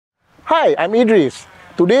Hi, I'm Idris.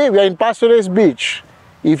 Today we are in Pasir Ris Beach.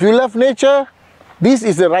 If you love nature, this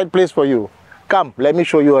is the right place for you. Come, let me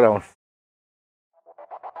show you around.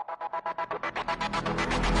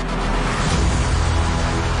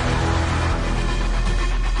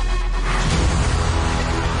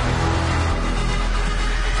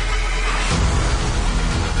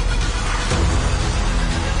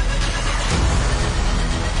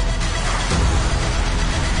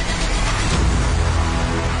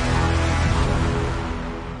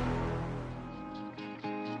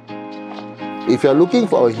 If you are looking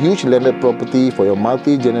for a huge landed property for your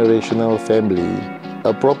multi-generational family,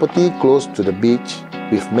 a property close to the beach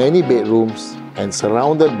with many bedrooms and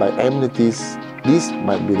surrounded by amenities, this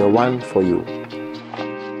might be the one for you.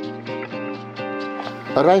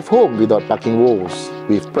 Arrive home without parking walls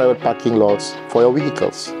with private parking lots for your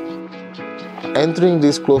vehicles. Entering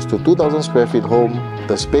this close to 2,000 square feet home,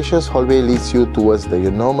 the spacious hallway leads you towards the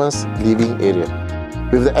enormous living area.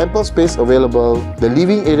 With the ample space available, the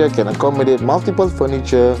living area can accommodate multiple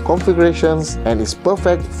furniture configurations and is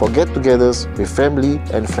perfect for get-togethers with family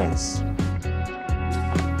and friends.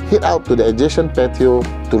 Head out to the adjacent patio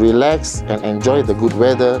to relax and enjoy the good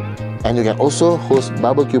weather, and you can also host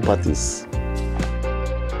barbecue parties.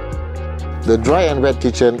 The dry and wet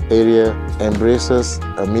kitchen area embraces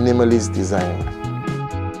a minimalist design.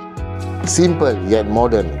 Simple yet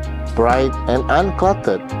modern, bright and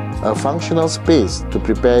uncluttered, a functional space to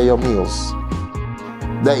prepare your meals.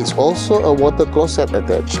 There is also a water closet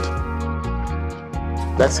attached.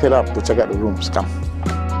 Let's head up to check out the rooms. Come.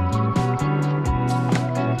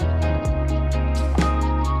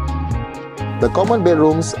 The common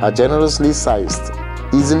bedrooms are generously sized,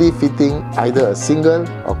 easily fitting either a single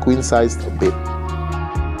or queen-sized bed.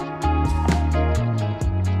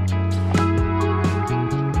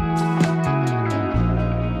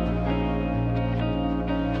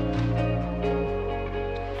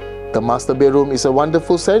 The master bedroom is a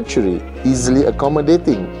wonderful sanctuary, easily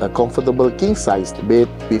accommodating a comfortable king-sized bed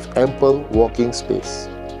with ample walking space.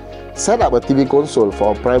 Set up a TV console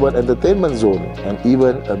for a private entertainment zone and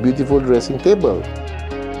even a beautiful dressing table.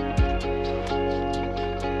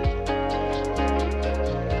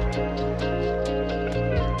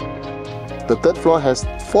 The third floor has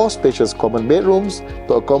 4 spacious common bedrooms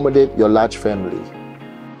to accommodate your large family.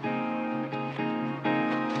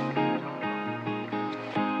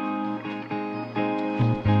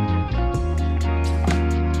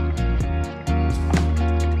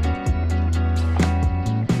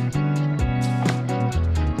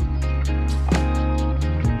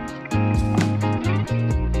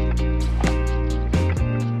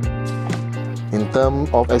 In terms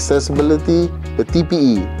of accessibility, the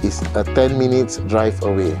TPE is a 10 minutes drive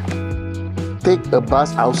away. Take a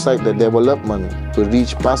bus outside the development to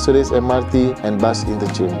reach Pasir Ris MRT and bus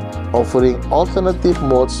interchange, offering alternative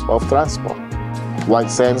modes of transport.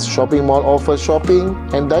 White Sands Shopping Mall offers shopping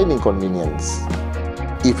and dining convenience.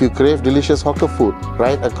 If you crave delicious hawker food,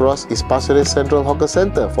 right across is Pasir Ris Central Hawker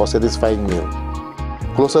Centre for satisfying meal.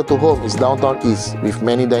 Closer to home is Downtown East with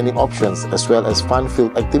many dining options as well as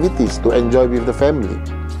fun-filled activities to enjoy with the family.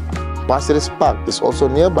 Pasir Ris Park is also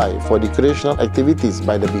nearby for recreational activities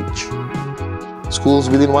by the beach. Schools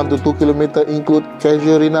within 1 to 2 km include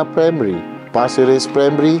Casuarina Primary, Pasir Ris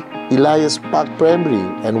Primary, Elias Park Primary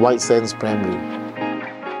and White Sands Primary.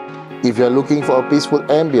 If you are looking for a peaceful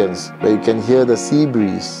ambience where you can hear the sea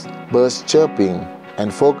breeze, birds chirping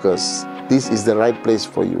and focus, this is the right place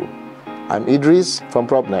for you. I'm Idris from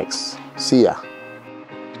PropNext. See ya.